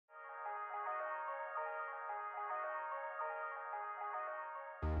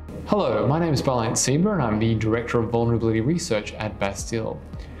Hello, my name is Balint Seeber and I'm the Director of Vulnerability Research at Bastille.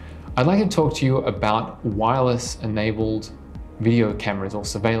 I'd like to talk to you about wireless-enabled video cameras or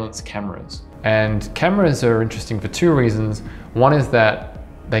surveillance cameras. And cameras are interesting for two reasons. One is that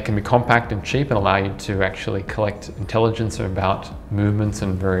they can be compact and cheap and allow you to actually collect intelligence about movements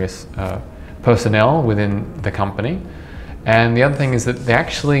and various personnel within the company. And the other thing is that they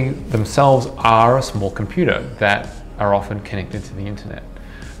actually themselves are a small computer that are often connected to the internet.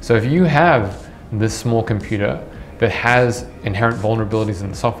 So if you have this small computer that has inherent vulnerabilities in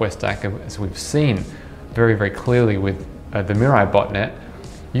the software stack, as we've seen very, very clearly with the Mirai botnet,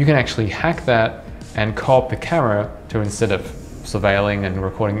 you can actually hack that and co-opt the camera to, instead of surveilling and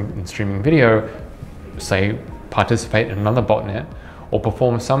recording and streaming video, say participate in another botnet or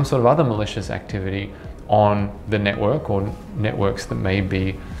perform some sort of other malicious activity on the network or networks that may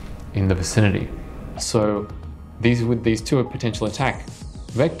be in the vicinity. So with these two potential attack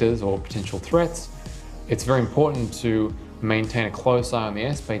vectors or potential threats, it's very important to maintain a close eye on the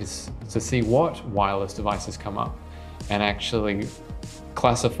airspace to see what wireless devices come up and actually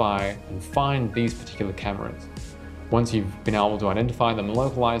classify and find these particular cameras. Once you've been able to identify them and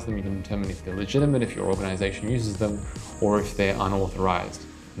localize them, you can determine if they're legitimate, if your organization uses them, or if they're unauthorized.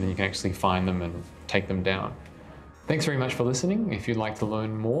 And then you can actually find them and take them down. Thanks very much for listening. If you'd like to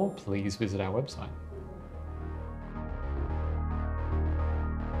learn more, please visit our website.